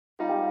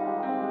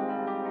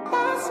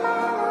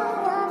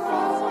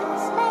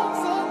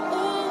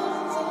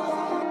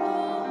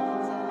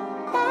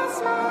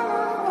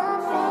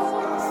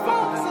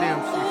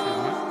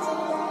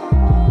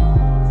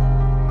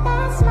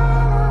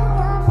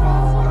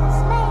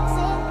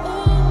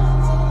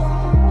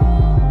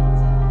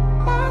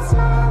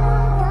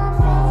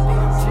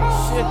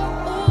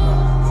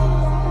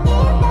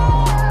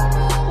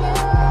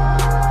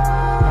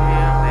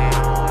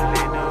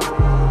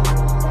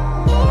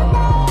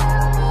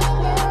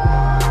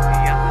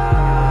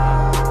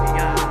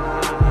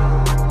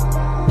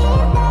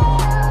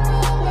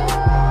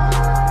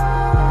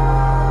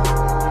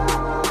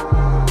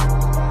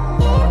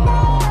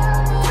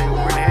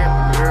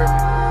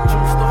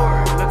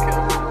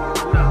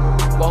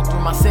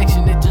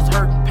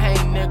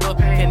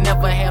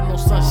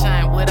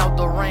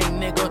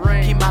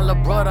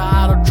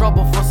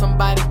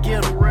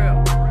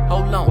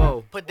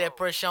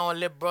Pressure on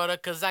lil' brother,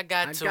 cause I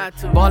got to.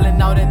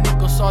 Ballin' out that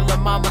nickel, saw lil'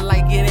 mama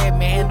like get at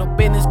me. Handle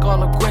business, call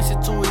her Quincy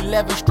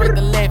 211, straight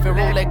to laughing.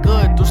 Roll that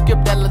good, do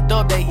skip that lil'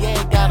 dub, that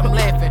yeah, got him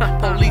laughing.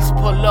 Police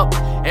pull up,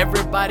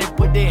 everybody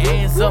put their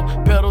hands up.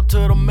 Pedal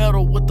to the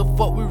metal, what the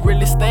fuck we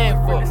really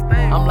stand for?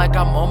 I'm like,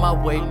 I'm on my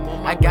way,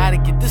 I gotta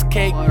get this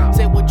cake.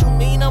 Say, what you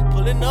mean I'm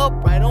pulling up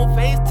right on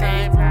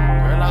FaceTime?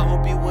 Girl, I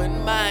hope you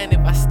wouldn't mind if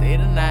I stay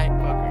tonight.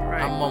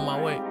 I'm on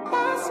my way.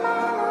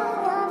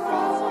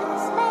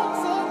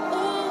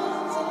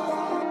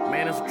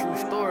 Man, it's a true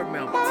story,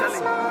 man. I'm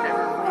telling you,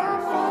 every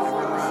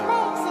rhyme.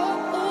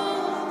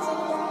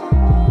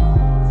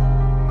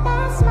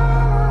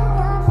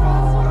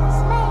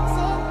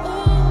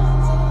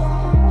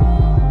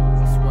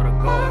 I swear to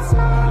God,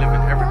 I'm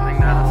living everything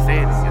that I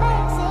said to you.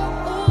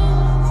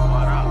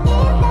 What up?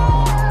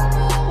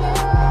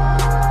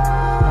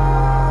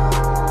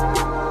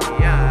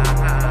 Yeah.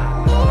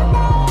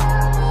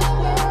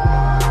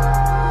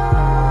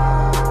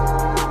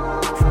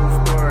 True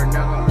story,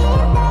 nigga.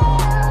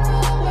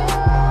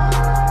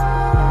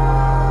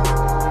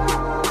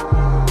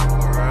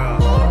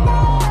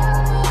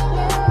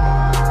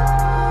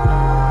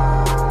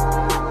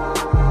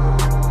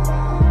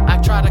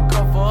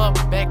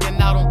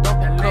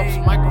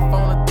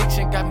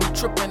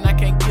 Trippin', I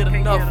can't get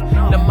enough.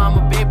 The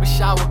mama baby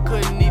shower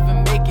couldn't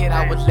even make it.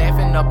 I was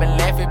laughing up and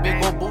laughing.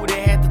 Big ol' booty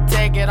had to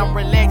tag it. I'm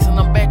relaxing,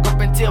 I'm back up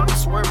until we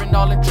swerving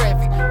all in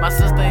traffic. My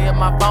sister hit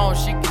my phone,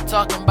 she keep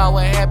talking about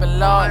what happened,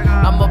 Lord.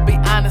 I'ma be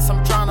honest,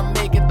 I'm trying to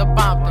make it to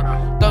Bompton.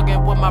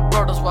 Thuggin' with my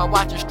brothers while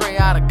watching straight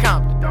out of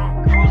Compton.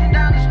 Cruising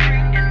down the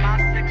street in my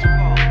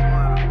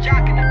 6'4",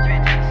 jocking the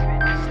bitches,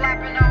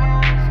 slapping the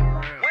hoes.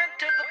 Went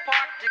to the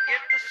park to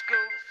get the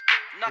scoop.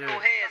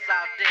 Knuckleheads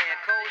out there,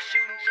 cold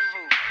shooting some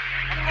hoops.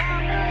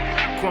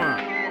 Quan.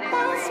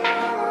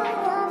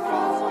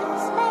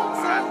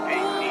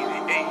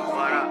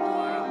 What up?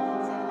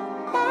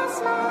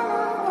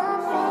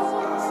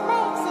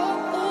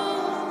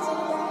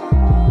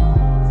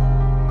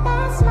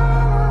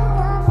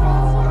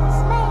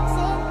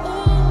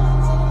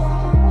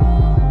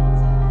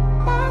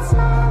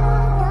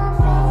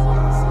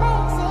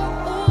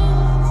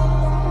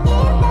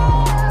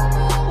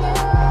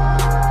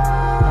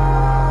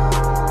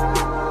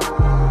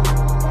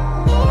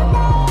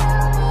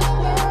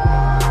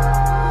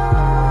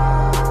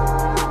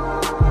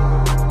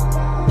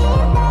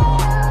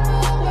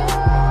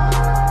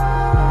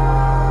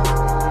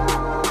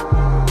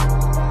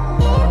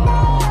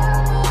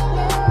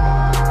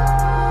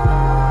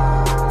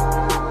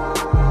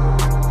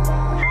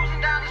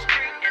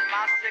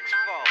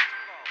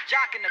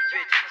 Jocking the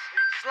bitches,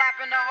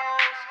 slapping the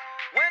hoes.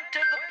 Went to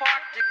the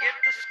park to get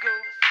the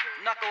scoop.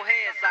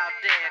 Knuckleheads out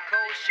there,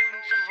 cold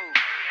shooting some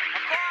hoops. A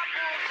car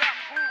pulls up,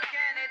 who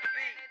can